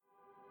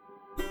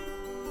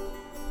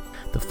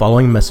The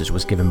following message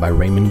was given by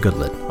Raymond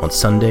Goodlett on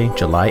Sunday,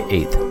 July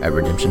 8th at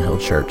Redemption Hill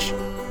Church.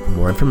 For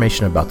more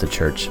information about the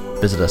church,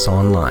 visit us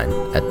online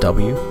at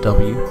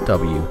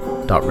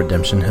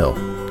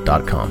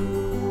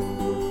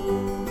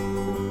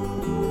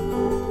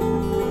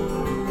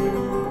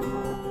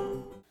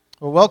www.redemptionhill.com.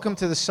 Well, welcome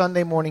to the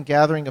Sunday morning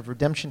gathering of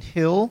Redemption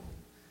Hill.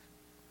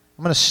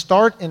 I'm going to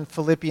start in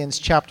Philippians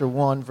chapter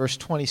 1, verse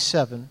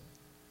 27,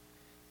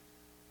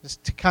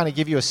 just to kind of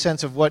give you a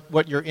sense of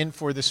what you're in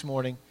for this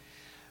morning.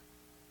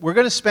 We're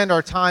going to spend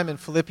our time in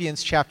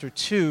Philippians chapter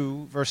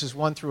 2, verses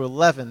 1 through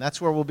 11. That's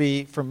where we'll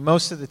be for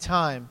most of the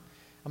time.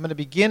 I'm going to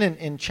begin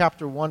in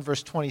chapter 1,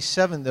 verse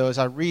 27, though, as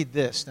I read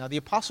this. Now, the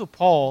Apostle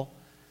Paul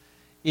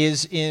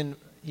he's in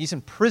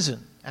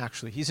prison,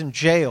 actually. He's in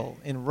jail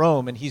in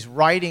Rome, and he's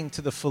writing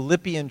to the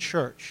Philippian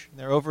church.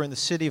 They're over in the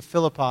city of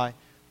Philippi.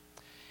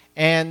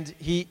 And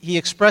he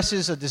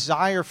expresses a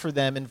desire for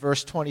them in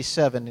verse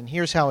 27, and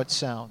here's how it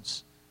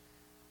sounds.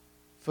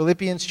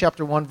 Philippians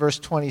chapter 1, verse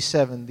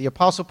 27. The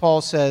Apostle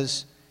Paul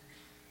says,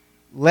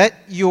 "Let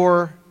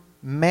your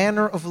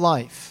manner of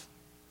life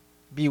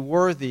be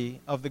worthy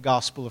of the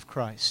gospel of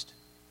Christ."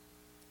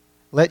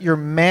 Let your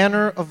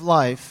manner of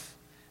life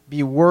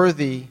be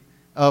worthy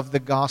of the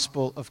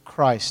gospel of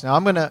Christ. Now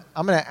I'm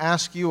gonna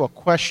ask you a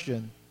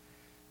question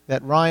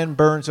that Ryan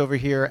Burns over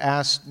here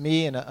asked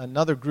me and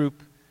another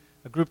group,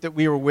 a group that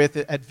we were with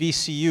at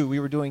VCU. We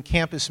were doing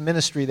campus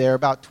ministry there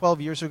about 12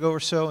 years ago or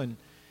so, and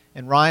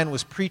Ryan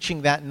was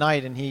preaching that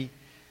night, and he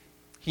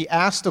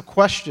asked a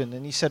question,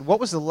 and he said, "What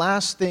was the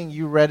last thing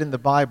you read in the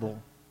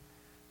Bible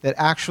that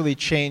actually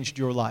changed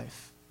your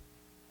life?"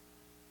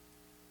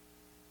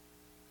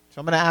 So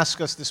I'm going to ask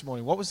us this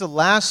morning, what was the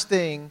last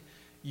thing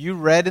you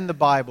read in the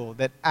Bible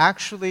that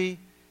actually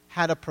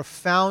had a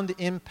profound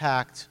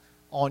impact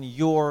on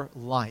your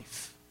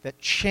life, that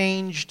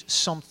changed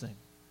something,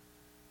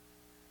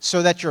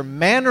 so that your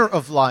manner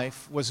of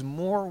life was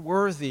more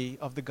worthy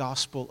of the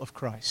gospel of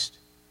Christ?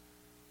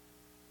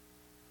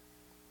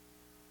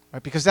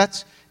 Right, because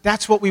that's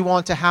what we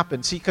want to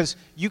happen. See, because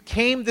you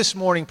came this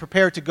morning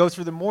prepared to go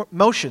through the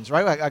motions,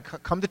 right? I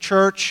come to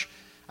church,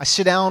 I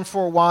sit down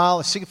for a while,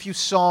 I sing a few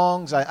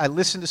songs, I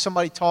listen to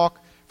somebody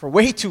talk for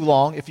way too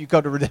long if you go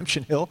to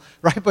Redemption Hill,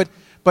 right?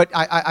 But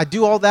I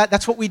do all that.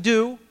 That's what we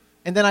do.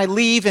 And then I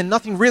leave and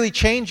nothing really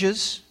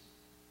changes.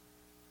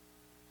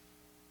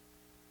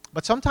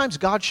 But sometimes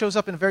God shows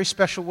up in a very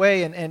special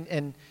way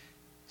and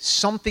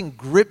something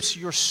grips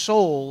your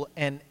soul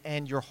and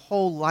your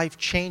whole life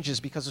changes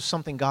because of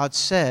something God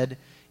said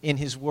in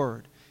His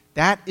Word.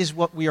 That is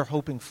what we are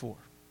hoping for.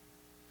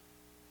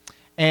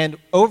 And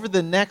over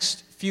the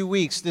next few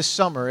weeks this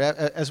summer,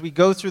 as we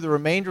go through the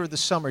remainder of the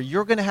summer,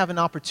 you're going to have an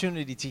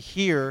opportunity to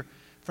hear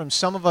from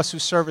some of us who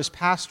serve as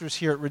pastors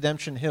here at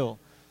Redemption Hill.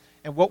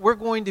 And what we're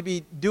going to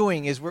be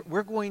doing is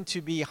we're going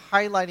to be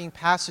highlighting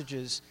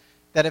passages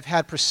that have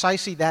had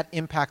precisely that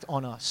impact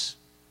on us.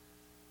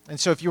 And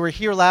so if you were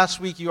here last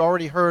week, you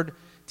already heard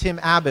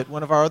Tim Abbott,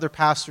 one of our other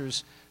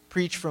pastors,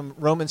 preach from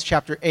Romans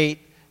chapter 8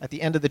 at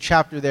the end of the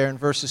chapter there in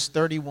verses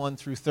 31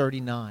 through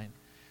 39.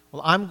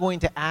 Well, I'm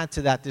going to add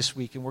to that this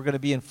week, and we're going to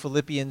be in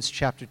Philippians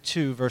chapter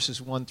 2, verses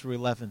 1 through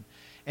 11.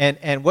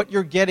 And what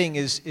you're getting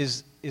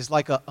is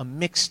like a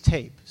mixed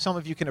tape. Some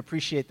of you can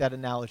appreciate that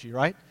analogy,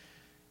 right?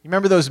 You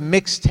remember those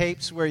mixed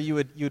tapes where you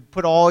would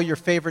put all your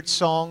favorite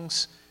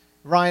songs?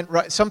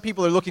 Ryan, some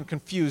people are looking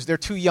confused. They're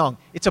too young.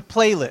 It's a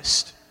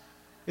playlist.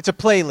 It's a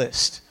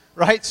playlist,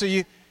 right? So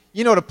you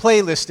know what a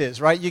playlist is,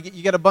 right? You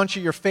get a bunch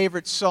of your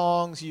favorite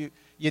songs, you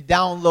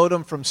download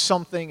them from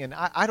something, and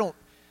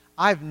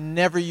I've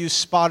never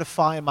used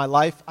Spotify in my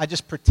life. I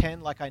just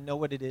pretend like I know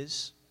what it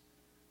is.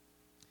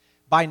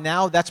 By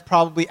now, that's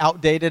probably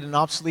outdated and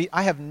obsolete.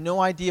 I have no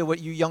idea what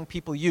you young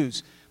people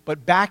use.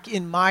 But back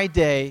in my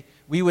day,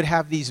 we would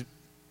have these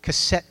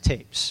cassette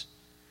tapes.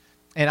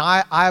 And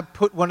I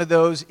put one of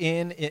those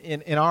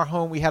in our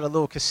home. We had a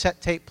little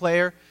cassette tape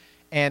player.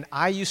 And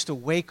I used to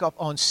wake up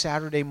on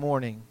Saturday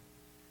morning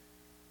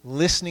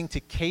listening to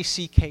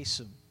Casey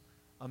Kasem,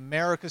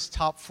 America's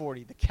Top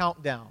 40, the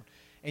countdown.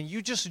 And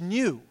you just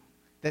knew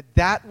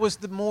that was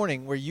the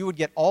morning where you would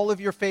get all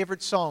of your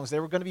favorite songs. They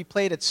were going to be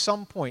played at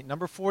some point,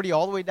 number 40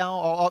 all the way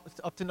down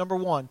up to number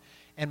 1.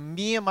 And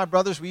me and my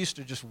brothers, we used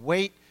to just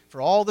wait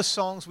for all the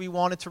songs we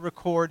wanted to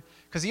record.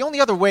 Because the only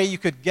other way you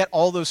could get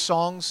all those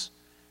songs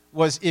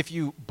was if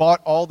you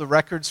bought all the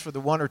records for the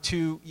 1 or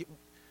 2.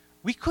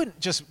 We couldn't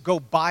just go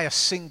buy a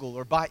single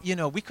or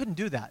we couldn't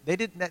do that.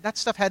 That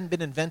stuff hadn't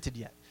been invented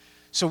yet.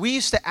 So we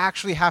used to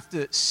actually have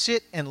to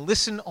sit and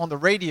listen on the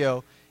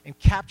radio and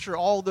capture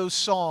all those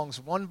songs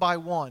one by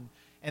one,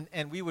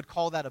 and we would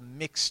call that a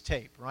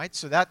mixtape, right?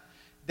 So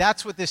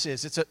that's what this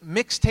is. It's a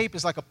mixtape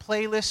is like a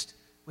playlist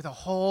with a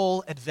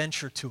whole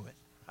adventure to it,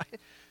 right?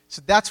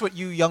 So that's what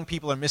you young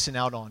people are missing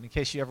out on, in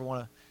case you ever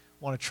want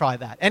to try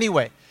that.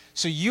 Anyway,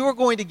 so you are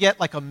going to get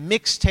like a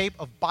mixtape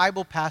of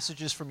Bible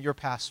passages from your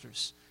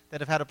pastors that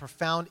have had a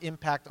profound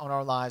impact on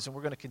our lives. And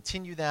we're going to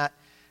continue that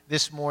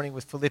this morning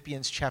with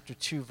Philippians chapter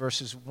 2,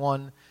 verses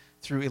 1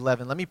 through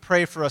 11. Let me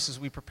pray for us as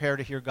we prepare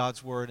to hear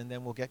God's word, and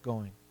then we'll get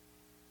going.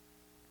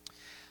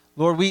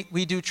 Lord,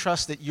 we do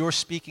trust that you're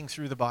speaking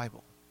through the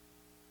Bible.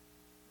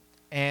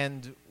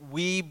 And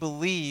we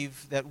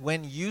believe that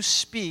when you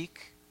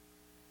speak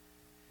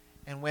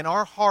and when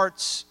our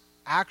hearts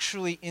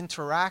actually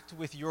interact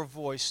with your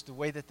voice the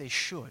way that they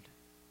should,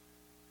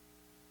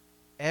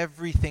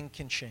 everything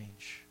can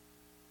change.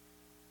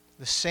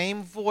 The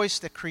same voice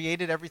that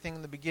created everything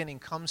in the beginning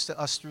comes to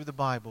us through the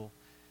Bible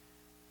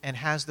and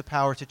has the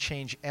power to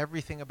change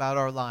everything about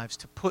our lives,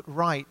 to put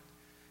right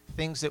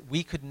things that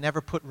we could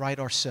never put right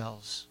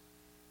ourselves.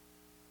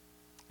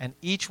 And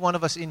each one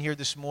of us in here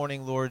this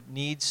morning, Lord,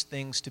 needs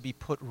things to be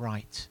put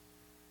right.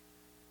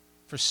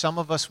 For some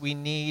of us, we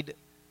need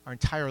our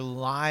entire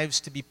lives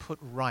to be put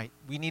right.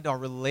 We need our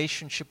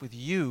relationship with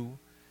you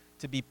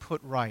to be put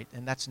right.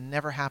 And that's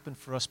never happened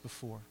for us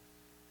before.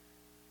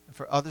 And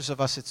for others of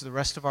us, it's the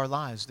rest of our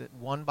lives, that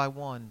one by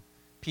one,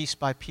 piece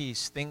by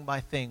piece, thing by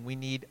thing, we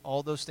need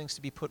all those things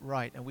to be put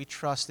right. And we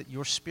trust that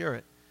your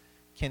Spirit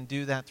can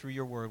do that through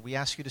your word. We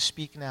ask you to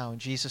speak now in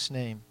Jesus'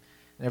 name.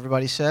 And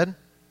everybody said,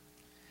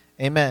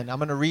 amen. I'm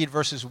going to read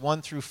verses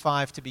 1 through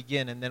 5 to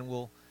begin, and then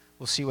we'll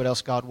see what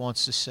else God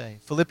wants to say.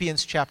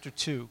 Philippians chapter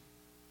 2.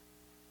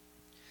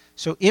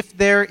 So if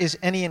there is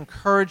any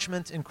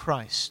encouragement in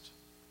Christ,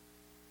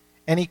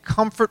 any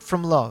comfort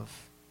from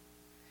love,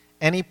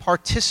 any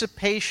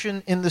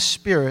participation in the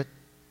Spirit,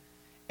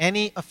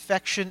 any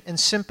affection and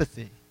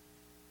sympathy,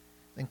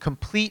 then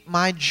complete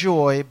my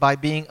joy by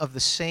being of the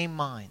same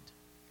mind,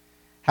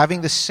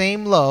 having the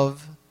same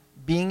love,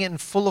 being in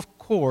full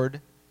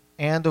accord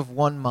and of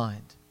one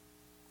mind.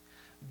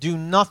 Do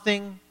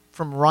nothing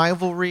from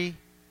rivalry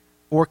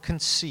or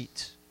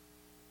conceit,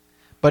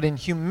 but in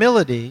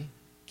humility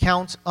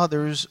count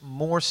others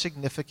more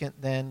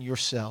significant than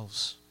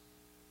yourselves.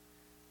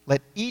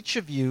 Let each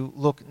of you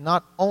look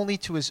not only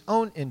to his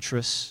own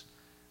interests,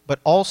 but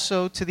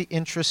also to the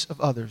interests of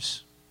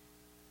others.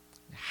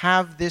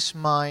 Have this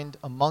mind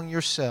among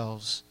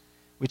yourselves,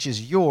 which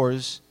is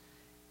yours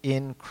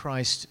in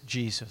Christ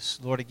Jesus.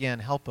 Lord, again,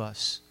 help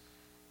us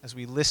as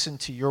we listen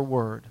to your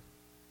word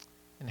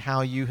and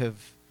how you have,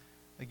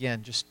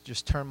 again,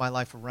 just turned my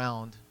life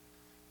around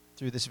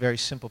through this very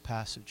simple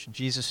passage. In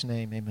Jesus'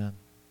 name, amen.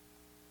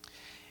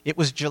 It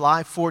was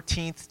July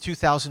 14th,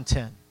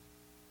 2010.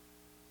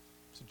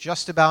 So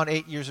just about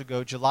 8 years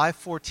ago, July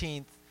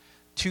 14th,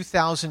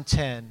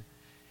 2010,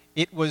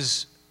 it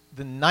was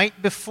the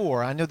night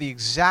before. I know the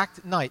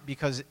exact night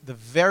because the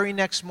very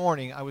next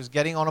morning I was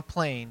getting on a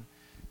plane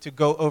to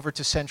go over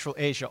to Central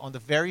Asia on the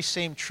very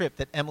same trip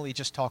that Emily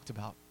just talked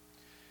about.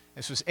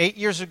 This was 8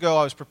 years ago.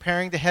 I was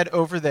preparing to head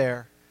over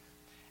there,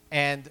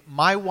 and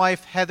my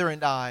wife Heather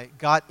and I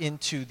got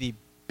into the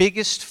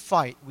biggest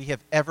fight we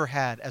have ever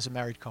had as a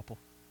married couple.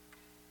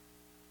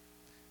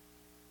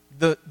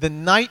 The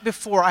night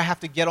before I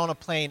have to get on a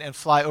plane and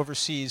fly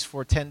overseas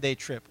for a 10-day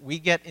trip, we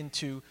get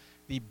into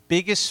the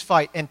biggest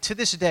fight, and to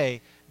this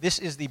day, this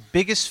is the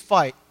biggest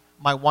fight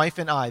my wife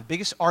and I, the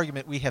biggest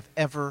argument we have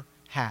ever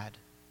had.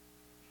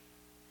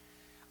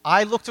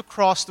 I looked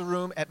across the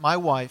room at my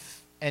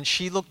wife, and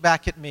she looked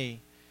back at me,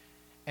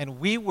 and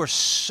we were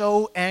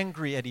so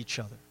angry at each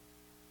other.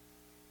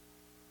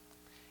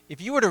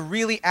 If you were to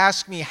really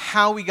ask me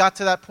how we got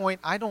to that point,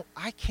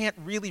 I can't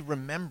really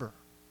remember.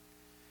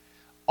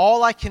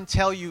 All I can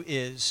tell you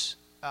is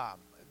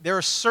there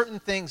are certain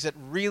things that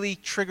really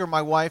trigger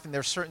my wife, and there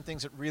are certain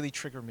things that really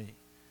trigger me.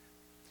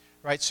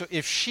 Right? So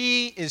if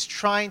she is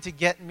trying to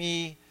get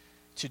me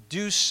to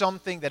do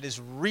something that is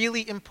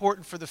really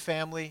important for the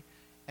family,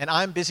 and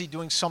I'm busy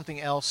doing something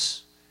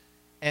else,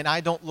 and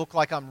I don't look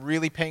like I'm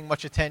really paying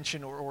much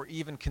attention or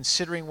even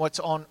considering what's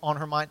on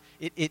her mind,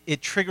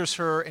 it triggers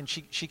her, and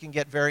she can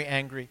get very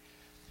angry.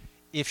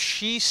 If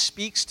she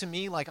speaks to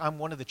me like I'm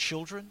one of the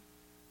children,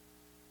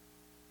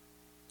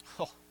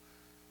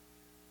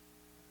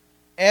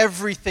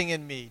 everything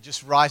in me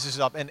just rises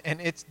up, and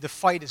the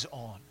fight is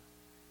on.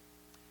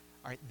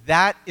 All right,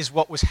 that is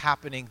what was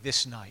happening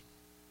this night.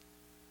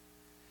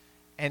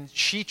 And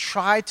she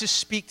tried to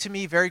speak to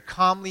me very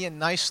calmly and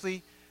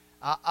nicely.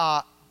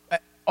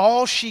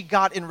 All she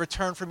got in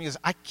return from me is,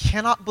 I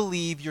cannot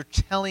believe you're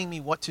telling me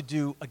what to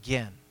do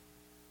again.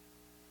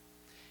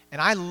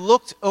 And I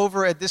looked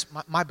over at this,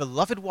 my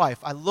beloved wife.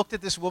 I looked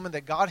at this woman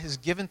that God has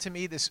given to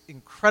me, this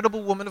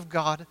incredible woman of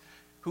God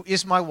who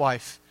is my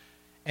wife.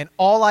 And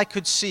all I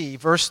could see,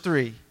 verse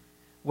 3,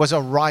 was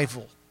a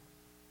rival,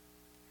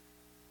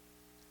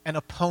 an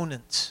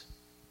opponent,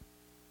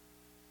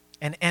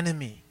 an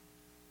enemy.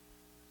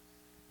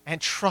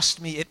 And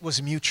trust me, it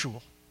was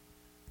mutual.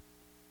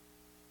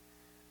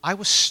 I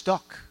was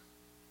stuck.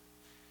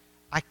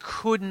 I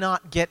could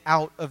not get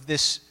out of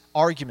this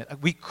argument.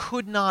 We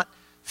could not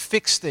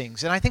fix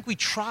things. And I think we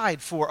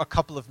tried for a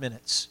couple of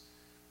minutes.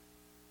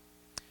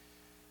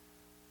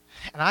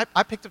 And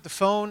I picked up the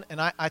phone,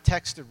 and I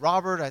texted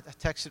Robert, I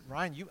texted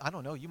Ryan. I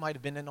don't know, you might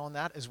have been in on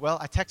that as well.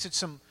 I texted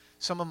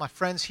some of my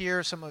friends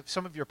here, some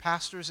of your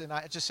pastors, and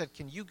I just said,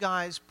 can you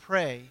guys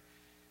pray?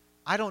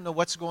 I don't know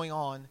what's going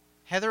on.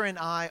 Heather and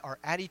I are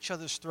at each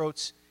other's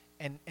throats,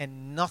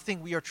 and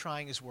nothing we are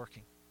trying is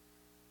working.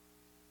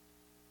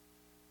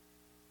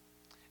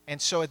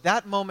 And so at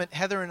that moment,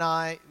 Heather and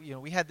I,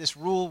 we had this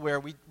rule where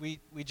we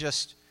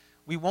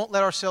won't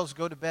let ourselves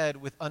go to bed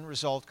with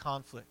unresolved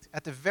conflict.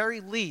 At the very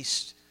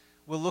least,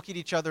 we'll look at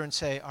each other and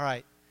say, all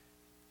right,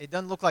 it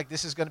doesn't look like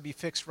this is going to be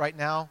fixed right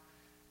now.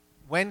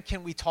 When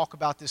can we talk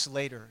about this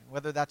later?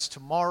 Whether that's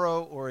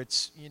tomorrow or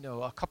it's,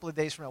 a couple of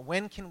days from now.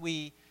 When can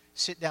we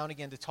sit down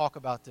again to talk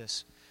about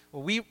this?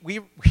 Well,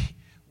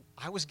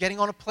 I was getting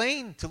on a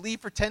plane to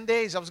leave for 10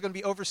 days. I was going to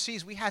be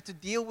overseas. We had to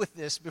deal with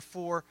this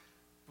before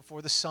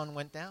the sun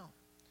went down.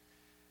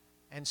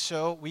 And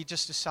so we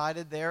just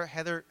decided there,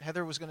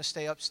 Heather was going to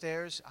stay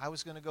upstairs. I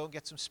was going to go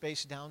get some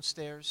space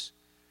downstairs.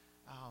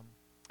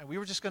 And we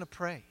were just going to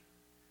pray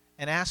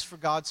and ask for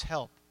God's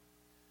help.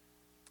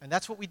 And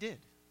that's what we did.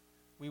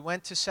 We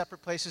went to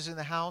separate places in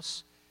the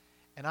house.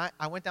 And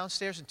I went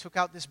downstairs and took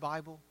out this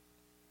Bible.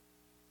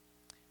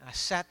 And I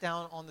sat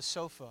down on the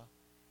sofa.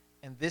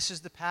 And this is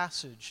the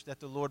passage that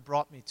the Lord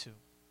brought me to.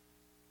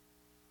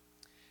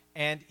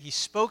 And He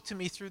spoke to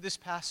me through this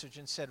passage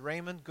and said,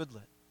 Raymond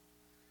Goodlet,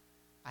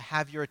 I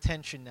have your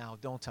attention now,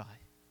 don't I?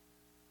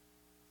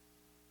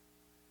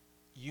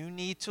 You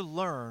need to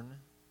learn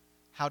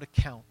how to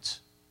count.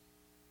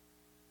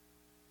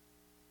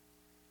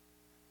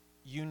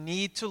 You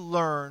need to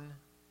learn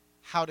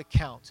how to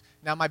count.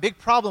 Now, my big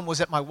problem was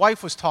that my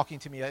wife was talking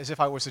to me as if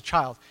I was a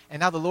child. And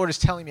now the Lord is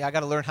telling me I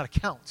got to learn how to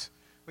count.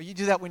 Well, you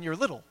do that when you're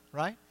little,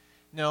 right?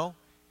 No.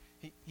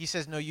 He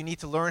says, no, you need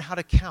to learn how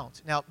to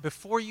count. Now,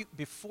 before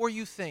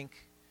you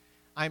think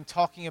I'm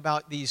talking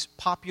about these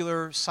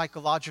popular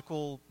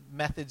psychological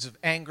methods of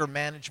anger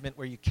management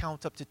where you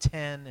count up to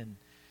 10 and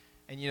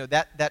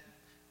that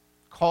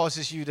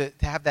causes you to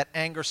have that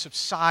anger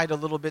subside a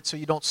little bit so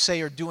you don't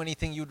say or do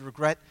anything you'd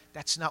regret,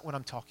 that's not what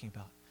I'm talking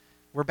about.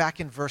 We're back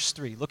in verse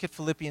 3. Look at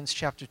Philippians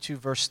chapter 2,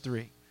 verse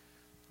 3.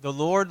 The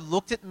Lord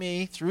looked at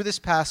me through this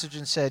passage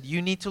and said,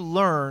 you need to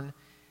learn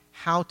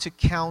how to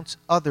count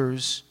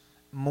others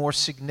more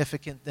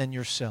significant than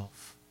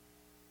yourself.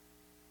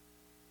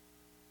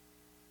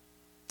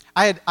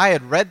 I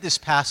had read this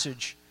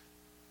passage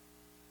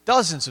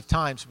dozens of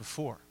times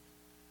before.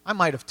 I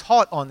might have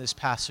taught on this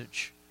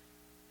passage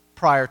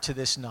prior to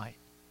this night.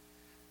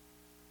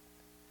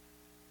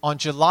 On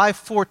July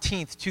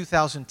 14th,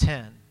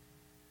 2010,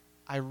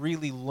 I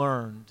really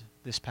learned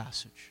this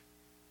passage.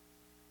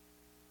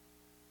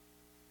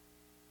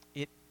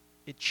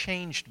 It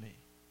changed me.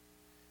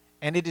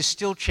 And it is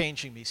still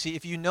changing me. See,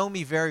 if you know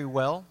me very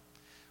well,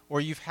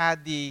 or you've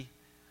had the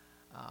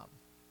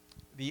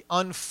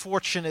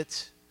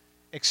unfortunate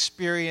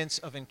experience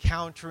of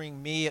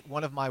encountering me at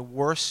one of my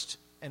worst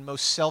and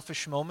most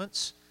selfish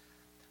moments,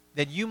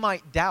 then you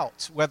might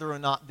doubt whether or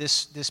not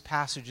this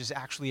passage is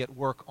actually at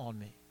work on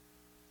me.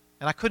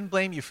 And I couldn't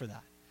blame you for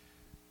that.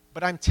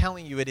 But I'm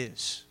telling you it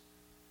is.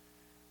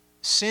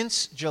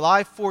 Since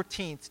July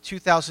 14th,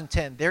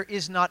 2010, there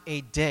is not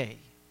a day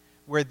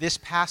where this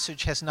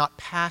passage has not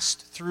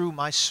passed through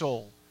my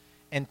soul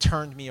and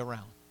turned me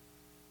around.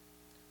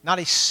 Not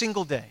a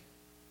single day.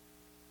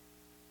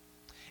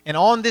 And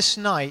on this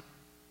night,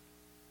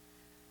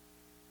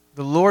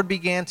 the Lord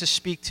began to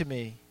speak to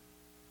me,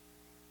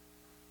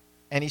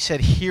 and He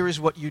said, here is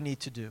what you need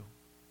to do.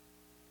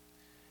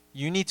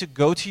 You need to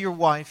go to your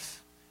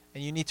wife,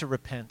 and you need to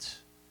repent.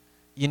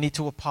 You need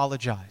to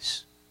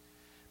apologize.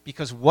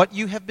 Because what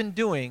you have been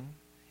doing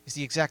is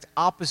the exact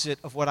opposite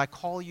of what I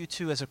call you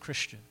to as a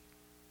Christian.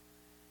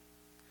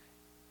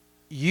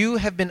 You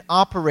have been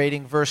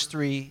operating, verse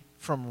 3,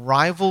 from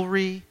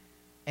rivalry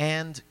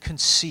and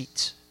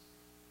conceit.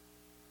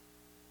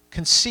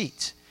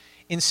 Conceit.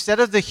 Instead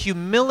of the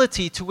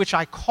humility to which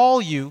I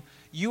call you,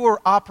 you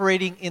are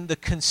operating in the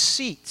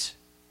conceit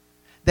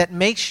that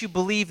makes you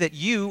believe that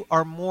you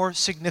are more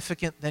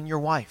significant than your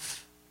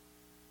wife.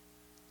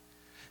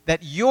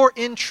 That your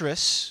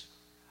interests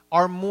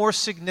are more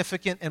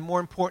significant and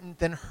more important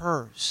than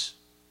hers.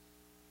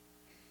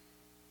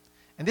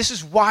 And this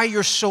is why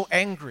you're so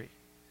angry.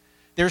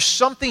 There's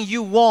something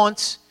you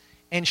want,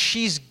 and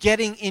she's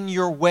getting in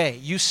your way.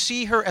 You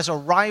see her as a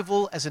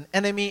rival, as an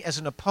enemy, as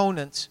an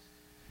opponent.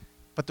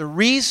 But the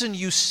reason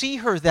you see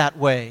her that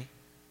way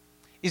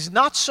is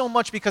not so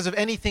much because of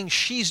anything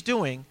she's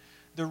doing.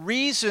 The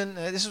reason,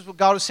 this is what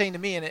God was saying to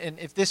me, and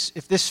if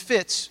this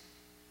fits,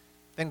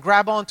 then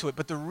grab onto it.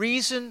 But the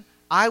reason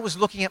I was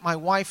looking at my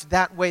wife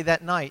that way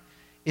that night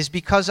is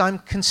because I'm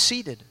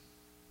conceited.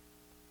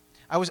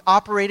 I was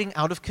operating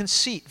out of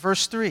conceit.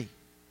 Verse 3.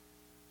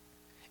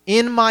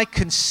 In my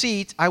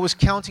conceit, I was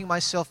counting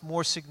myself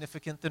more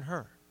significant than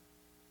her.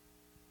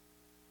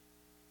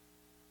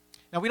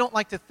 Now, we don't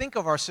like to think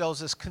of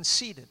ourselves as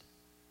conceited.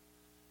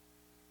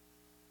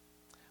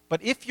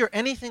 But if you're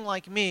anything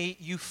like me,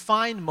 you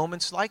find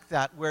moments like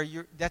that where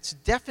that's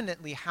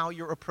definitely how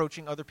you're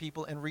approaching other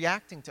people and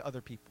reacting to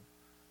other people.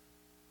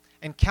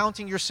 And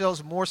counting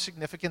yourselves more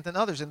significant than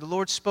others. And the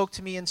Lord spoke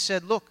to me and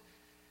said, look,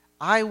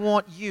 I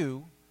want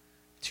you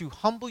to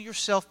humble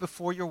yourself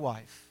before your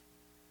wife.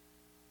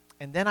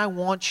 And then I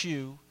want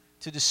you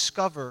to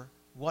discover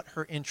what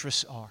her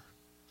interests are.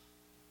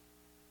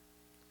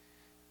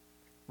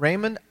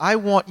 Raymond, I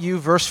want you,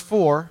 verse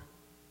 4,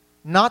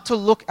 not to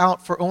look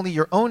out for only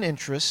your own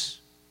interests,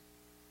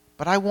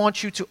 but I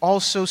want you to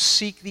also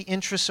seek the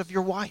interests of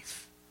your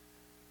wife.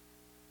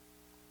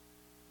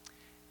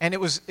 And it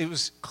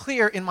was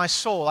clear in my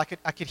soul. I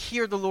could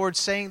hear the Lord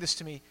saying this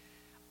to me.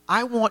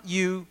 I want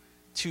you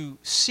to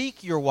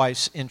seek your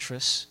wife's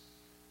interests.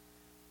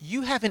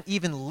 You haven't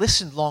even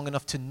listened long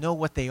enough to know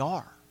what they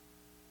are.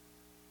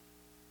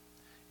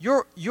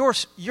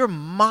 You're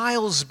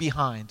miles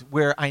behind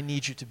where I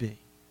need you to be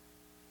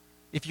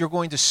if you're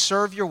going to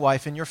serve your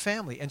wife and your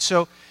family. And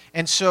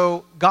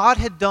so God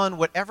had done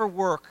whatever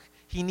work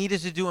He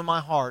needed to do in my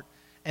heart.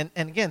 And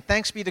again,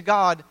 thanks be to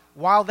God,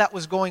 while that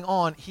was going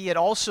on, He had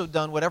also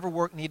done whatever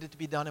work needed to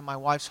be done in my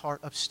wife's heart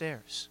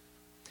upstairs.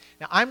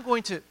 Now, I'm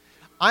going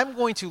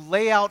to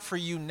lay out for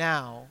you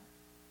now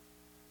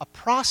a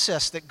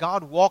process that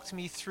God walked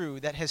me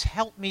through that has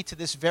helped me to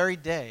this very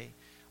day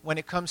when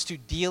it comes to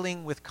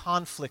dealing with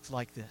conflict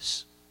like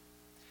this,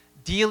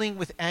 dealing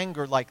with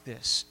anger like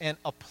this, and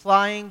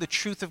applying the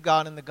truth of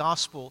God and the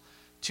gospel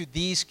to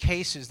these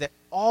cases that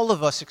all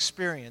of us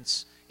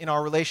experience in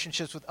our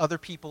relationships with other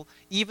people,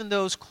 even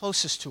those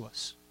closest to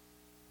us.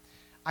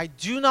 I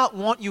do not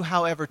want you,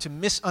 however, to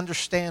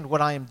misunderstand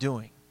what I am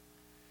doing.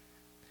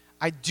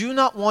 I do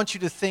not want you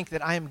to think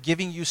that I am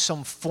giving you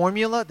some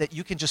formula that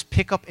you can just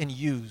pick up and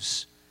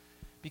use,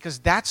 because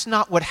that's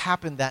not what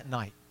happened that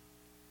night.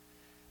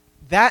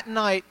 That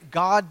night,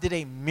 God did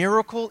a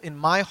miracle in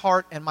my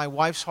heart and my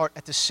wife's heart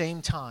at the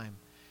same time.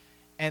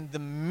 And the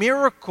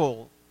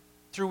miracle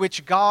through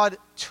which God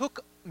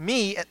took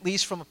me, at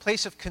least, from a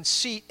place of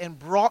conceit and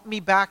brought me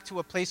back to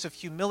a place of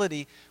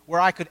humility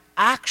where I could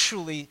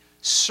actually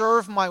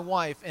serve my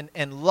wife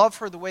and love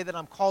her the way that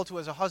I'm called to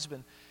as a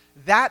husband,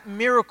 that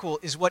miracle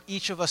is what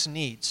each of us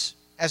needs.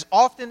 As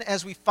often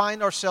as we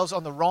find ourselves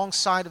on the wrong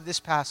side of this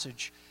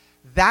passage,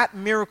 that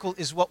miracle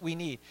is what we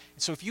need.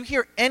 So if you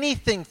hear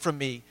anything from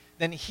me,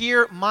 then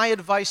here my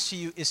advice to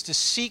you is to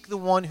seek the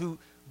one who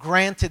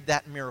granted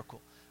that miracle.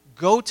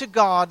 Go to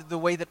God the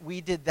way that we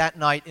did that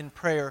night in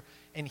prayer,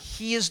 and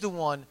He is the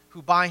one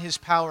who, by His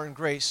power and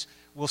grace,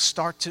 will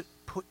start to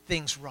put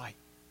things right.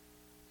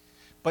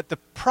 But the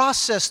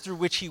process through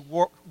which He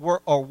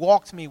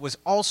walked me was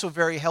also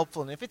very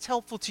helpful. And if it's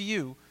helpful to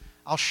you,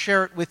 I'll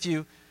share it with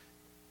you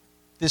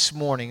this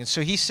morning. And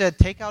so He said,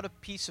 take out a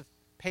piece of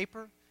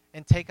paper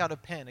and take out a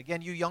pen.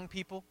 Again, you young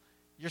people,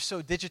 you're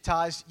so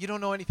digitized, you don't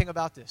know anything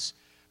about this.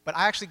 But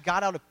I actually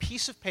got out a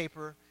piece of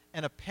paper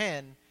and a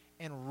pen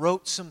and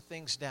wrote some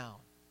things down.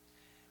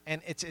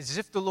 And it's as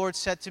if the Lord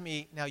said to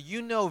me, now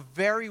you know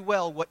very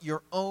well what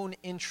your own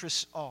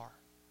interests are.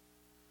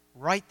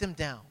 Write them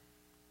down.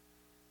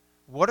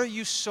 What are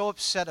you so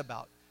upset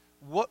about?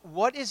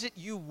 What is it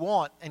you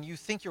want and you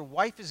think your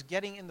wife is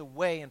getting in the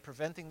way and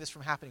preventing this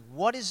from happening?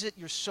 What is it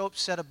you're so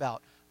upset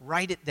about?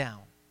 Write it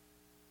down.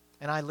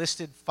 And I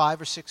listed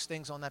 5 or 6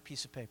 things on that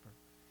piece of paper.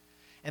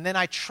 And then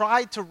I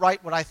tried to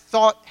write what I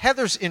thought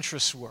Heather's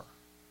interests were.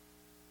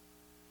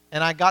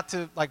 And I got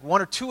to like 1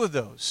 or 2 of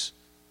those.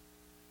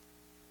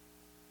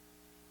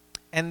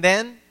 And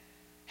then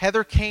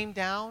Heather came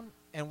down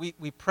and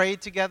we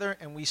prayed together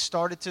and we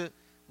started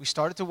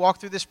to walk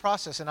through this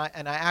process. And I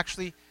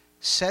actually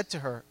said to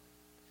her,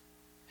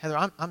 Heather,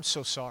 I'm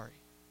so sorry.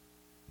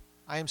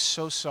 I am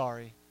so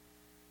sorry.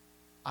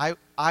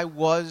 I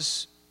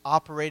was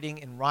operating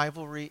in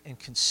rivalry and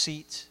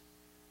conceit.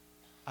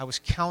 I was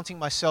counting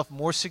myself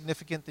more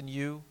significant than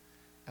you.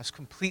 I was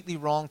completely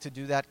wrong to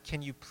do that.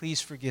 Can you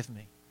please forgive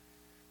me?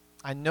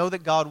 I know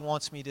that God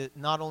wants me to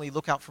not only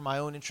look out for my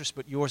own interests,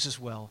 but yours as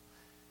well.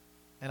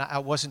 And I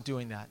wasn't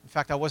doing that. In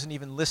fact, I wasn't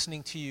even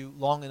listening to you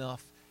long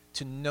enough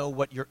to know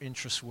what your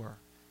interests were.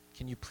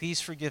 Can you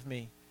please forgive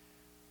me?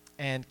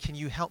 And can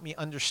you help me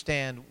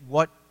understand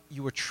what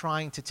you were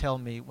trying to tell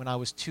me when I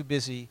was too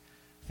busy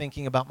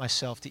thinking about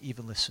myself to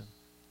even listen?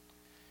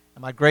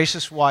 And my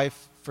gracious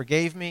wife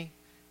forgave me.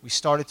 We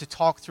started to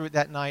talk through it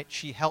that night.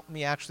 She helped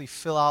me actually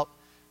fill out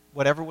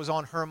whatever was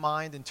on her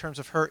mind in terms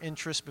of her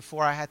interests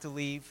before I had to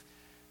leave.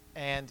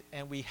 And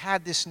we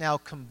had this now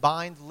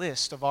combined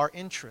list of our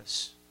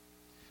interests.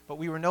 But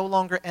we were no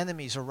longer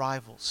enemies or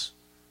rivals.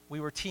 We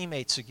were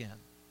teammates again.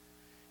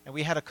 And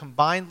we had a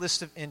combined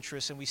list of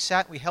interests. And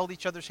we held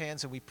each other's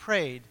hands and we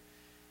prayed.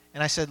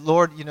 And I said,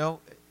 Lord, you know,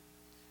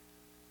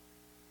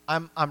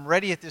 I'm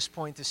ready at this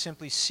point to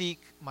simply seek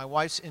my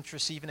wife's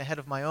interests even ahead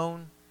of my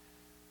own.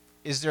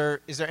 Is there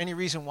any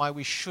reason why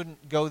we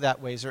shouldn't go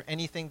that way? Is there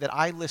anything that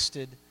I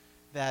listed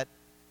that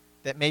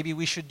maybe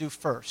we should do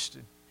first?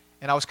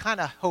 And I was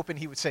kind of hoping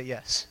he would say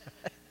yes.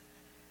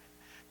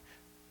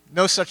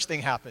 No such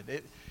thing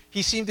happened.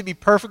 He seemed to be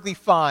perfectly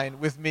fine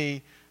with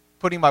me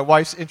putting my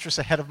wife's interests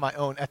ahead of my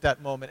own at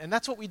that moment. And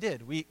that's what we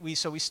did.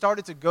 So we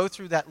started to go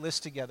through that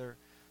list together,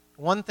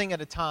 one thing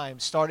at a time,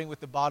 starting with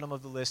the bottom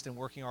of the list and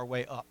working our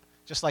way up,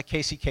 just like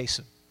Casey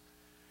Kasem.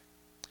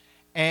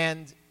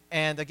 And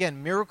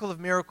again, miracle of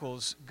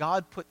miracles,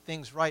 God put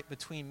things right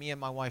between me and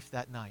my wife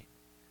that night.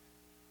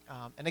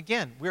 And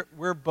again,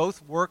 we're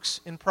both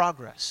works in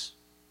progress.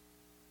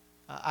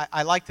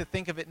 I like to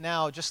think of it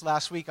now. Just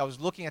last week, I was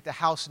looking at the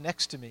house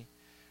next to me.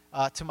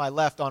 to my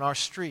left on our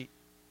street.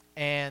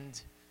 And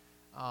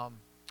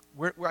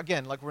we're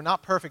again, like, we're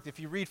not perfect. If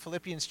you read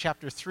Philippians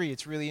chapter 3,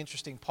 it's really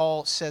interesting.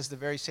 Paul says the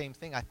very same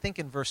thing, I think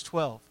in verse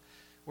 12,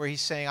 where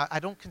he's saying, I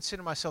don't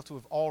consider myself to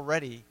have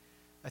already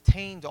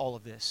attained all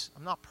of this.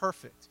 I'm not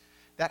perfect.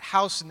 That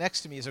house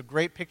next to me is a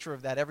great picture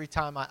of that every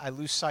time I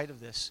lose sight of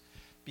this,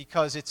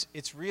 because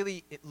it's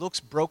really, it looks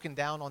broken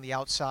down on the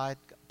outside,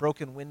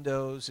 broken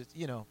windows, it,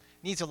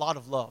 needs a lot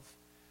of love.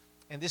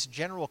 And this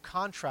general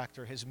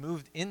contractor has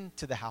moved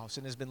into the house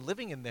and has been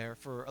living in there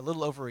for a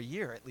little over a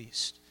year at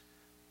least.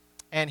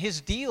 And his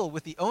deal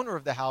with the owner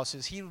of the house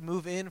is he would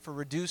move in for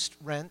reduced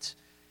rent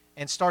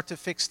and start to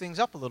fix things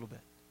up a little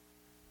bit.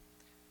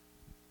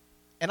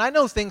 And I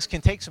know things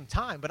can take some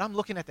time, but I'm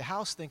looking at the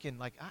house thinking,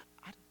 like,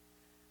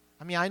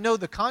 I know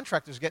the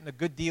contractor's getting a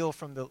good deal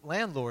from the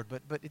landlord,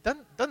 but it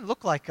doesn't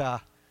look like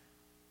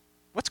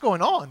what's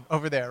going on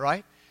over there,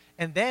 right?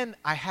 And then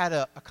I had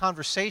a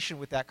conversation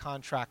with that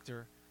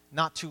contractor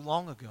not too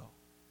long ago.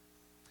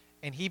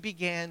 And he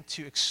began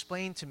to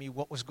explain to me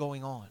what was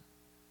going on.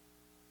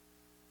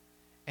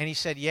 And he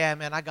said, yeah,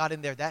 man, I got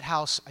in there. That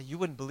house, you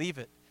wouldn't believe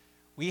it.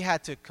 We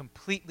had to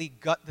completely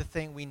gut the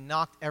thing. We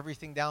knocked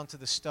everything down to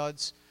the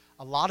studs.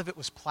 A lot of it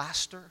was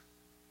plaster.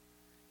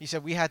 He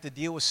said, we had to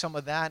deal with some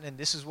of that, and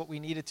this is what we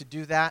needed to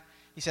do that.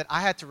 He said,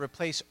 I had to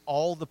replace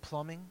all the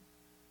plumbing.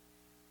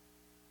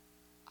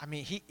 I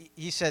mean,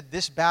 he said,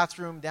 this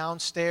bathroom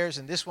downstairs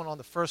and this one on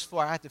the first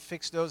floor, I had to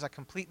fix those. I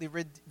completely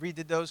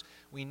redid those.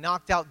 We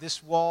knocked out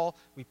this wall.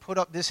 We put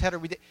up this header.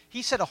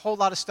 He said a whole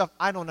lot of stuff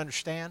I don't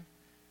understand,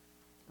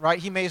 right?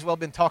 He may as well have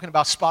been talking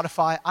about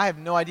Spotify. I have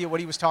no idea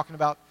what he was talking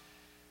about.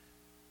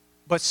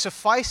 But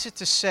suffice it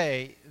to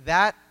say,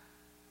 that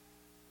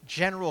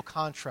general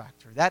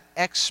contractor, that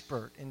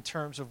expert in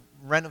terms of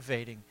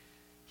renovating,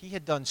 he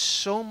had done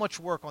so much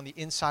work on the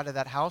inside of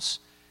that house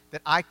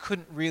that I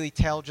couldn't really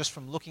tell just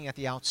from looking at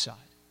the outside.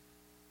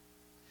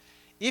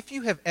 If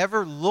you have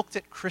ever looked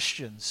at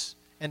Christians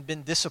and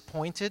been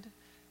disappointed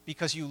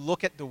because you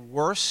look at the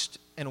worst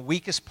and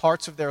weakest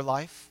parts of their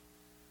life,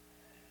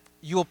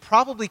 you'll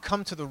probably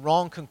come to the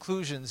wrong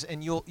conclusions,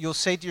 and you'll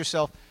say to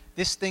yourself,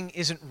 this thing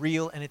isn't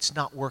real and it's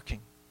not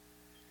working.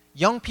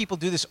 Young people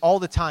do this all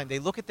the time. They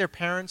look at their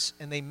parents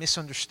and they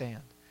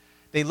misunderstand.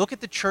 They look at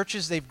the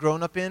churches they've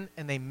grown up in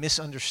and they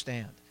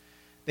misunderstand.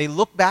 They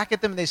look back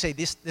at them and they say,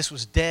 this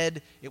was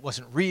dead, it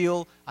wasn't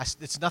real,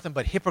 it's nothing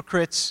but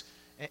hypocrites.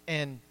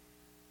 And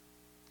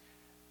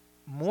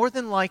more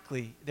than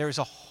likely, there's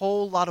a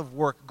whole lot of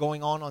work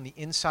going on the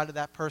inside of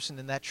that person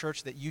in that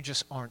church that you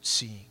just aren't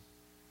seeing.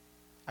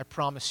 I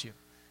promise you.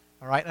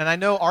 All right? And I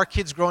know our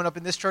kids growing up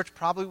in this church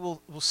probably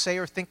will say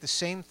or think the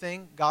same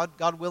thing.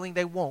 God willing,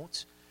 they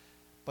won't.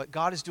 But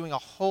God is doing a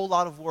whole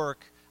lot of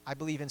work, I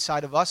believe,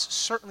 inside of us,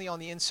 certainly on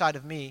the inside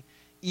of me,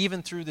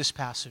 even through this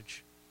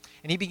passage.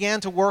 And he began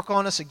to work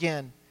on us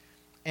again.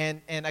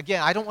 And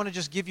again, I don't want to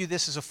just give you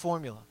this as a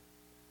formula,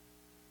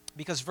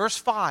 because verse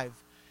 5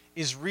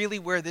 is really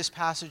where this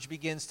passage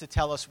begins to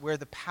tell us where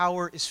the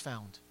power is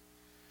found.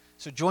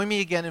 So join me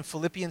again in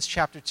Philippians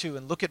chapter 2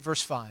 and look at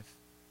verse 5.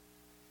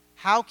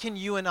 How can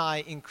you and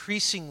I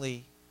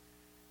increasingly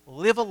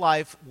live a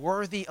life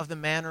worthy of the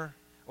manner,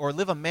 or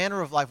live a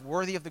manner of life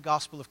worthy of the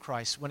gospel of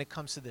Christ when it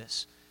comes to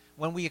this?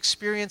 When we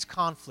experience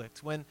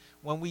conflict, when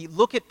we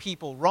look at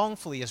people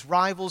wrongfully as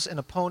rivals and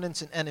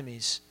opponents and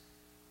enemies,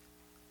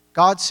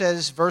 God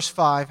says, verse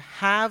 5,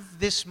 have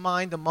this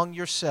mind among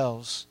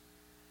yourselves,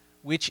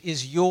 which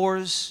is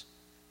yours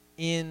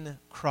in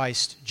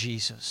Christ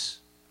Jesus.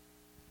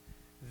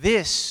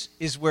 This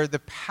is where the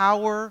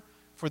power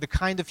for the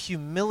kind of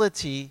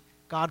humility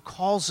God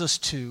calls us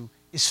to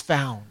is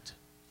found.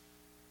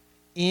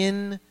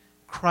 In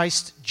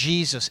Christ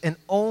Jesus, and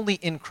only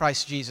in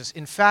Christ Jesus.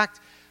 In fact,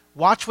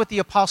 watch what the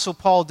Apostle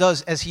Paul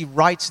does as he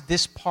writes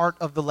this part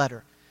of the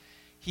letter.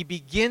 He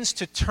begins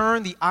to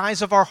turn the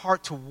eyes of our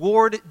heart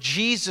toward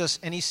Jesus,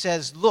 and he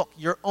says, look,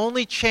 your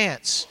only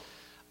chance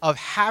of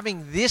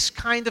having this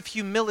kind of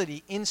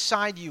humility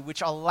inside you,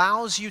 which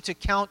allows you to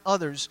count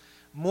others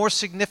more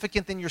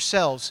significant than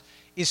yourselves,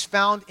 is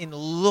found in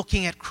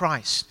looking at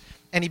Christ.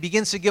 And he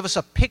begins to give us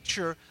a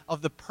picture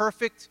of the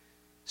perfect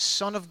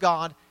Son of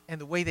God and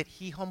the way that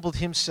he humbled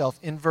himself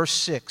in verse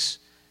 6.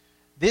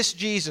 This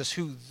Jesus,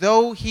 who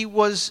though he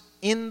was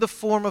in the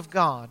form of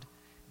God,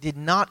 did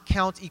not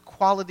count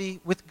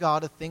equality with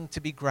God a thing to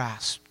be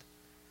grasped,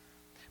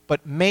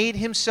 but made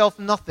himself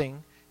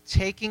nothing,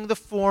 taking the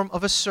form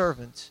of a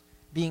servant,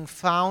 being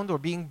found or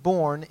being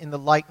born in the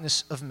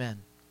likeness of men.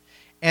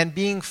 And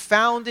being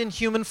found in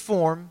human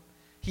form,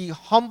 he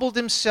humbled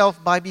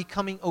himself by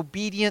becoming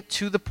obedient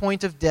to the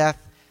point of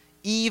death,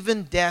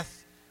 even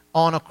death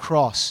on a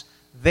cross.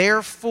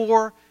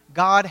 Therefore,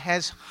 God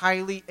has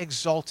highly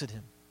exalted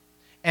him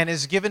and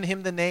has given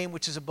him the name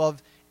which is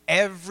above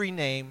every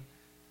name,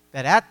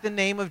 that at the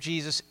name of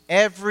Jesus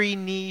every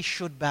knee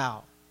should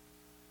bow,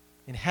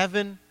 in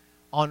heaven,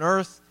 on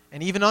earth,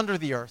 and even under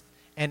the earth,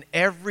 and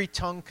every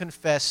tongue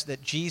confess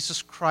that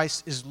Jesus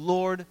Christ is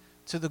Lord,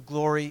 to the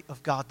glory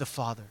of God the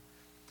Father.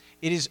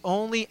 It is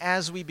only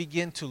as we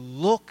begin to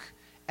look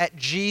at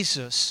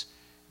Jesus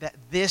that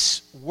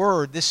this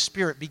Word, this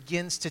Spirit,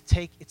 begins to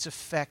take its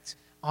effect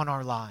on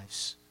our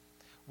lives.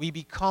 We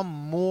become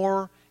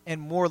more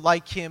and more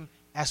like Him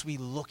as we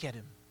look at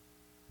Him.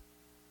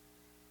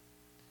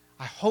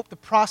 I hope the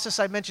process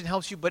I mentioned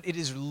helps you, but it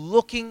is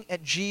looking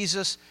at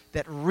Jesus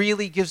that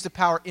really gives the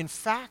power. In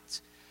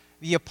fact,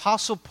 the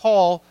Apostle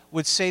Paul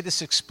would say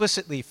this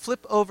explicitly.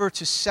 Flip over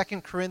to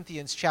 2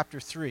 Corinthians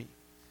chapter 3.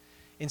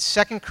 In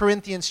 2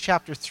 Corinthians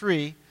chapter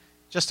 3,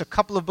 just a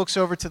couple of books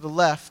over to the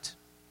left,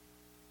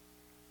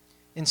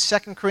 in 2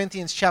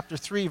 Corinthians chapter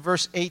 3,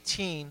 verse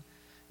 18,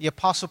 the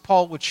Apostle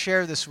Paul would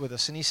share this with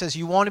us. And he says,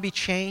 you want to be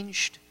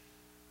changed?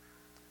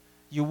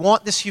 You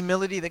want this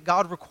humility that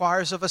God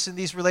requires of us in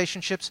these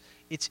relationships?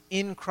 It's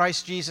in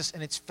Christ Jesus,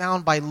 and it's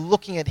found by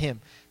looking at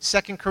Him.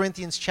 2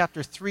 Corinthians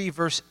chapter 3,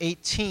 verse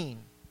 18.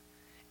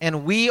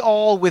 And we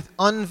all with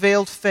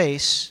unveiled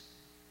face,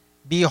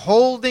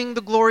 beholding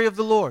the glory of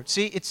the Lord.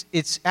 See,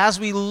 it's as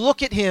we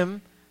look at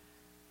Him,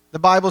 the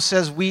Bible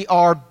says we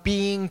are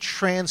being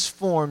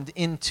transformed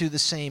into the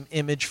same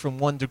image from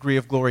one degree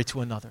of glory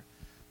to another.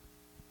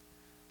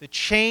 The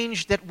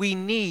change that we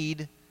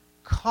need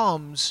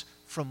comes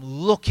from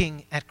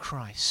looking at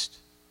Christ.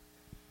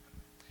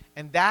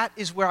 And that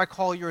is where I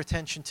call your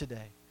attention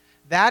today.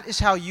 That is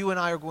how you and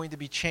I are going to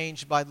be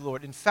changed by the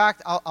Lord. In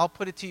fact, I'll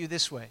put it to you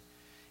this way.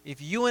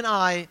 If you and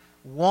I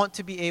want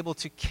to be able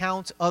to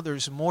count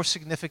others more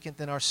significant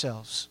than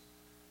ourselves,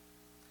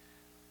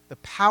 the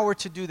power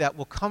to do that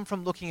will come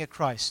from looking at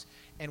Christ.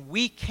 And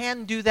we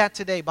can do that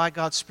today by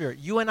God's Spirit.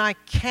 You and I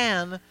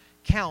can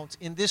count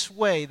in this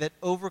way that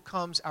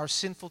overcomes our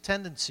sinful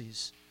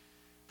tendencies,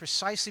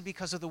 precisely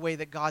because of the way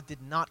that God did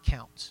not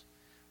count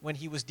when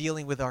He was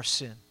dealing with our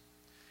sin.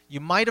 You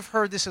might have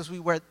heard this as we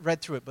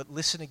read through it, but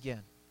listen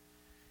again.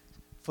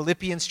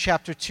 Philippians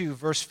chapter 2,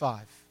 verse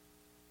 5.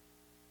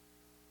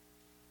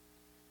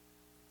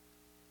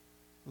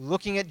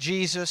 Looking at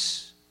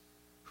Jesus,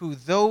 who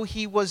though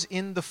He was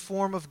in the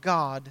form of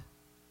God,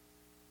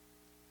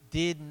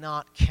 did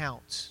not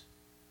count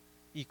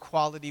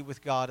equality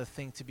with God a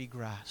thing to be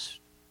grasped.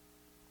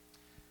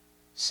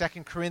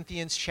 2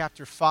 Corinthians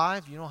chapter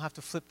 5, you don't have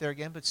to flip there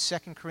again, but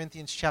 2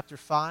 Corinthians chapter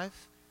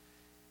 5,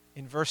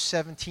 in verse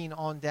 17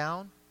 on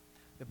down,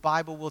 the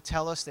Bible will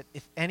tell us that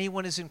if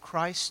anyone is in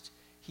Christ,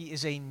 he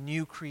is a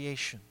new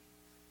creation.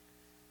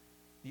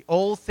 The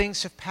old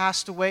things have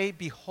passed away.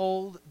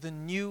 Behold, the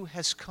new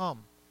has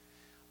come.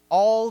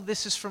 All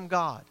this is from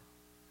God,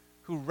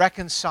 who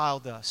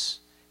reconciled us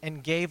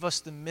and gave us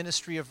the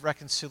ministry of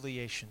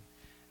reconciliation.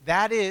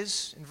 That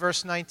is, in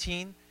verse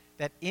 19,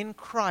 that in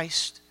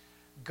Christ,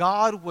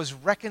 God was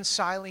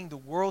reconciling the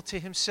world to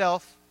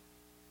Himself,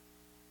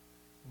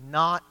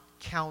 not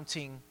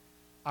counting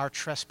our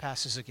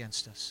trespasses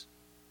against us.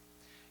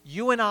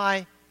 You and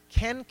I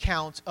can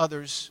count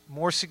others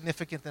more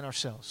significant than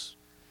ourselves.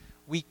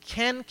 We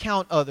can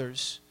count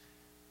others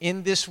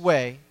in this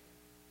way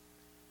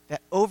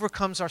that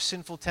overcomes our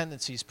sinful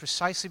tendencies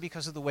precisely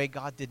because of the way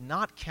God did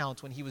not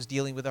count when He was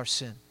dealing with our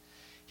sin.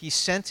 He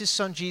sent His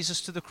Son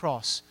Jesus to the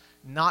cross,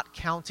 not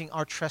counting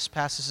our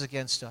trespasses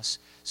against us,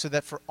 so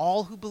that for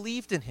all who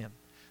believed in Him,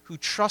 who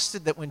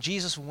trusted that when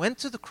Jesus went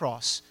to the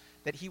cross,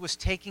 that He was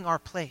taking our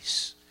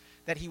place,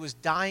 that He was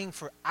dying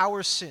for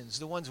our sins,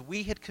 the ones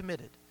we had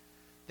committed,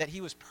 that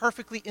He was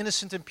perfectly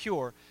innocent and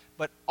pure,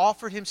 but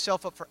offered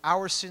Himself up for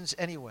our sins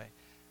anyway.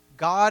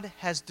 God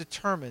has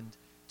determined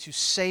to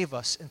save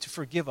us and to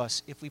forgive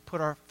us if we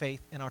put our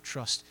faith and our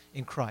trust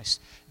in Christ.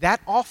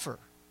 That offer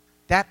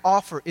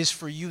is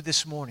for you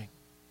this morning.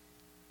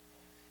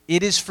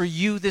 It is for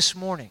you this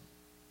morning.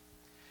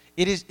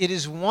 It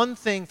is one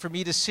thing for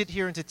me to sit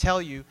here and to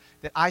tell you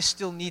that I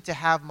still need to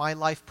have my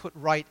life put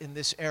right in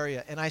this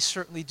area, and I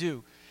certainly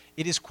do.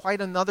 It is quite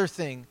another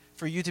thing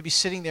for you to be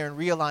sitting there and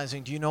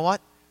realizing, do you know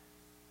what?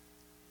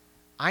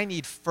 I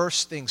need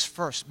first things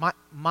first.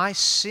 My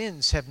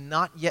sins have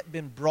not yet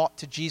been brought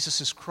to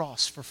Jesus'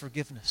 cross for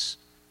forgiveness.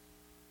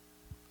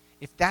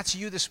 If that's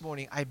you this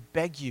morning, I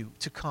beg you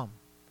to come.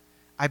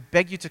 I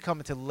beg you to come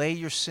and to lay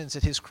your sins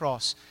at His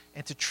cross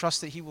and to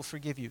trust that He will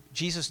forgive you.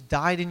 Jesus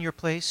died in your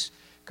place.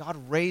 God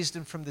raised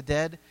Him from the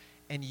dead.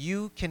 And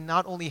you can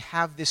not only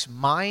have this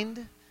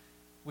mind,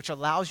 which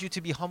allows you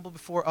to be humble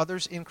before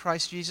others in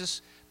Christ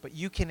Jesus, but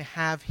you can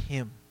have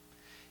Him.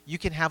 You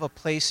can have a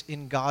place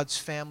in God's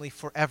family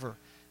forever.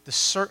 The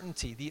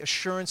certainty, the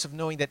assurance of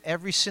knowing that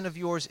every sin of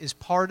yours is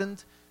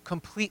pardoned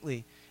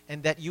completely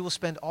and that you will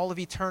spend all of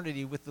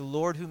eternity with the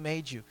Lord who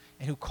made you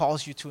and who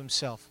calls you to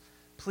Himself.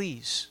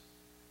 Please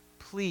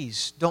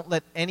don't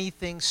let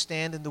anything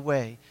stand in the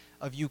way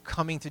of you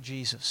coming to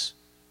Jesus.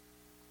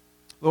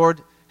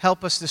 Lord,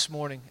 help us this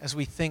morning as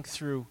we think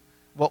through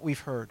what we've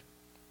heard.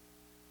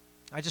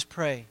 I just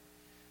pray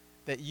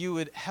that you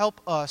would help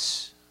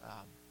us,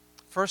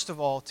 first of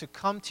all, to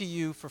come to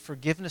you for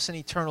forgiveness and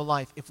eternal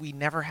life if we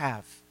never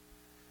have.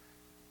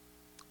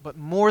 But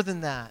more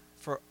than that,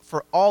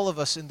 for all of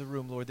us in the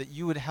room, Lord, that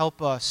you would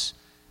help us,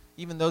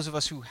 even those of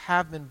us who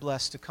have been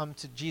blessed, to come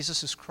to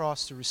Jesus'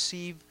 cross to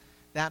receive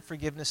that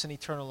forgiveness and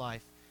eternal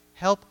life.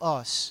 Help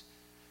us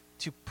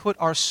to put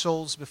our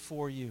souls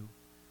before you,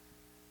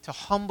 to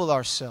humble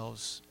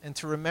ourselves, and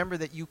to remember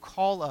that you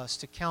call us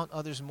to count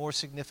others more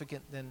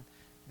significant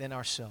than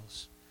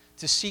ourselves,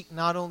 to seek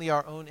not only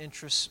our own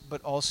interests,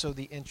 but also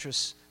the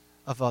interests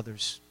of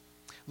others.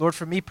 Lord,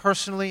 for me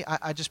personally,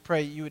 I just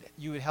pray you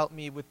would help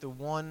me with the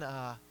one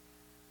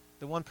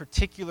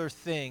particular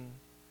thing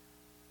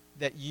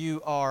that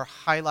you are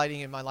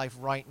highlighting in my life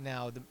right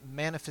now, the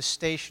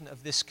manifestation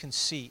of this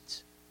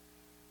conceit,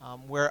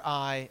 where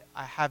I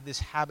have this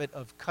habit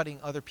of cutting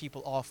other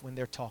people off when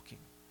they're talking.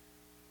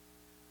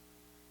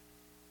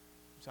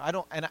 So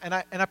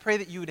I pray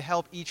that you would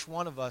help each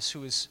one of us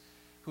who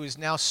is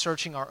now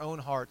searching our own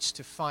hearts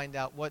to find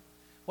out what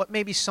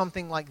maybe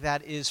something like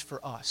that is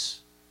for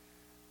us.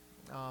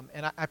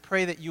 And I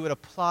pray that you would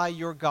apply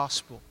your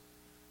gospel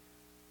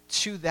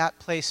to that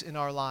place in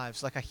our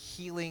lives like a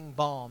healing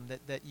balm,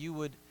 that you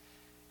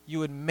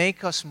would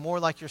make us more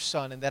like your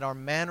Son, and that our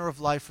manner of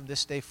life from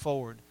this day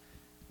forward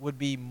would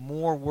be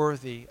more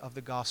worthy of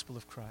the gospel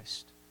of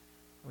Christ.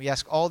 We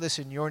ask all this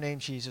in your name,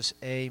 Jesus.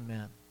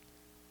 Amen.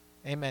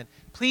 Amen.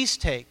 Please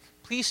take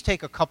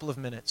a couple of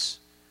minutes,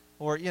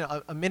 or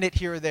a minute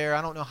here or there.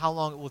 I don't know how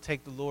long it will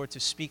take the Lord to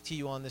speak to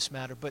you on this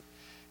matter, but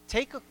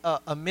take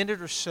a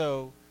minute or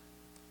so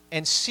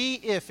and see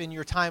if in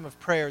your time of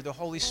prayer the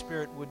Holy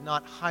Spirit would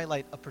not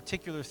highlight a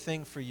particular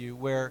thing for you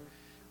where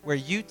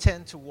you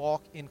tend to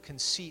walk in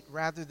conceit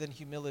rather than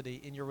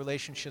humility in your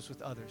relationships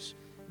with others,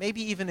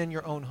 maybe even in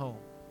your own home.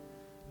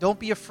 Don't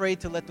be afraid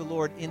to let the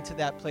Lord into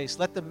that place.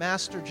 Let the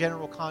master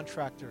general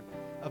contractor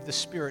of the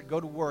Spirit go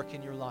to work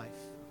in your life.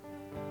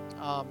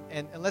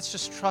 And let's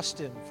just trust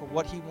Him for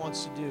what He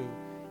wants to do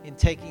in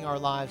taking our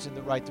lives in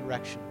the right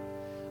direction.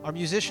 Our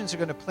musicians are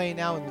going to play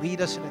now and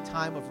lead us in a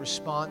time of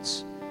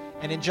response.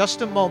 And in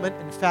just a moment,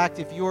 in fact,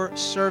 if you're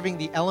serving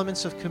the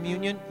elements of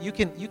communion, you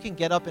can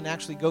get up and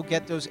actually go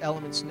get those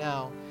elements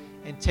now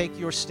and take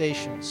your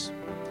stations.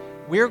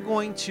 We're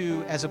going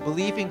to, as a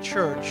believing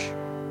church,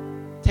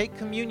 take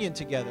communion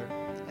together,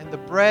 and the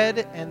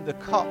bread and the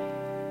cup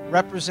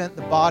represent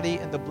the body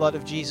and the blood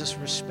of Jesus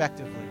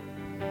respectively.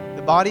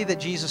 The body that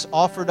Jesus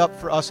offered up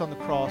for us on the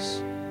cross,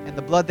 and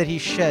the blood that He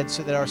shed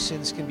so that our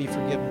sins can be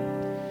forgiven.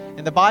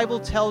 And the Bible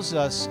tells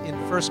us in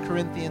 1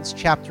 Corinthians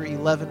chapter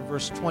 11,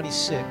 verse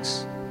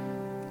 26,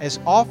 as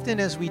often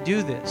as we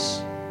do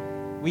this,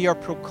 we are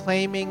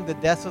proclaiming the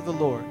death of the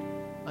Lord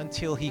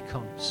until He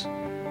comes.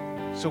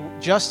 So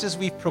just as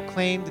we've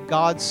proclaimed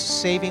God's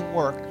saving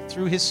work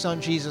through His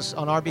Son Jesus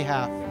on our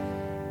behalf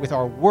with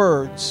our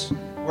words,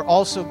 we're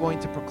also going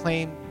to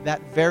proclaim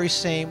that very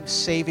same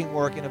saving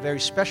work in a very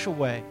special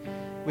way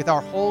with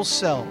our whole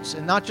selves,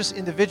 and not just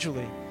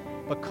individually,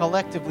 but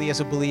collectively as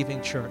a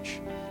believing church.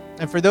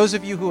 And for those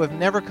of you who have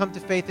never come to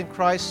faith in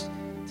Christ,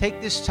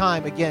 take this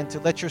time again to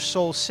let your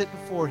soul sit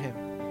before Him.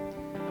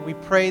 And we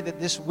pray that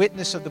this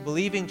witness of the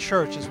believing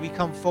church as we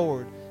come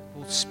forward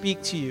will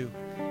speak to you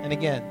and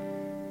again,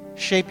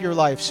 shape your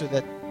life so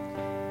that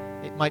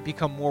it might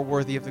become more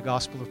worthy of the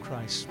gospel of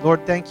Christ.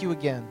 Lord, thank you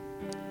again.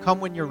 Come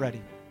when you're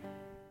ready.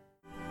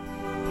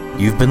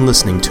 You've been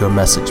listening to a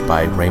message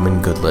by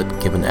Raymond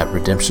Goodlett given at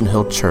Redemption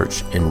Hill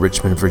Church in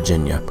Richmond,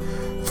 Virginia.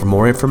 For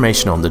more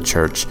information on the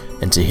church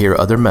and to hear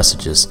other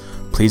messages,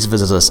 please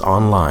visit us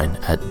online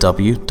at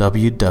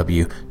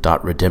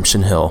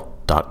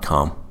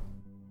www.redemptionhill.com.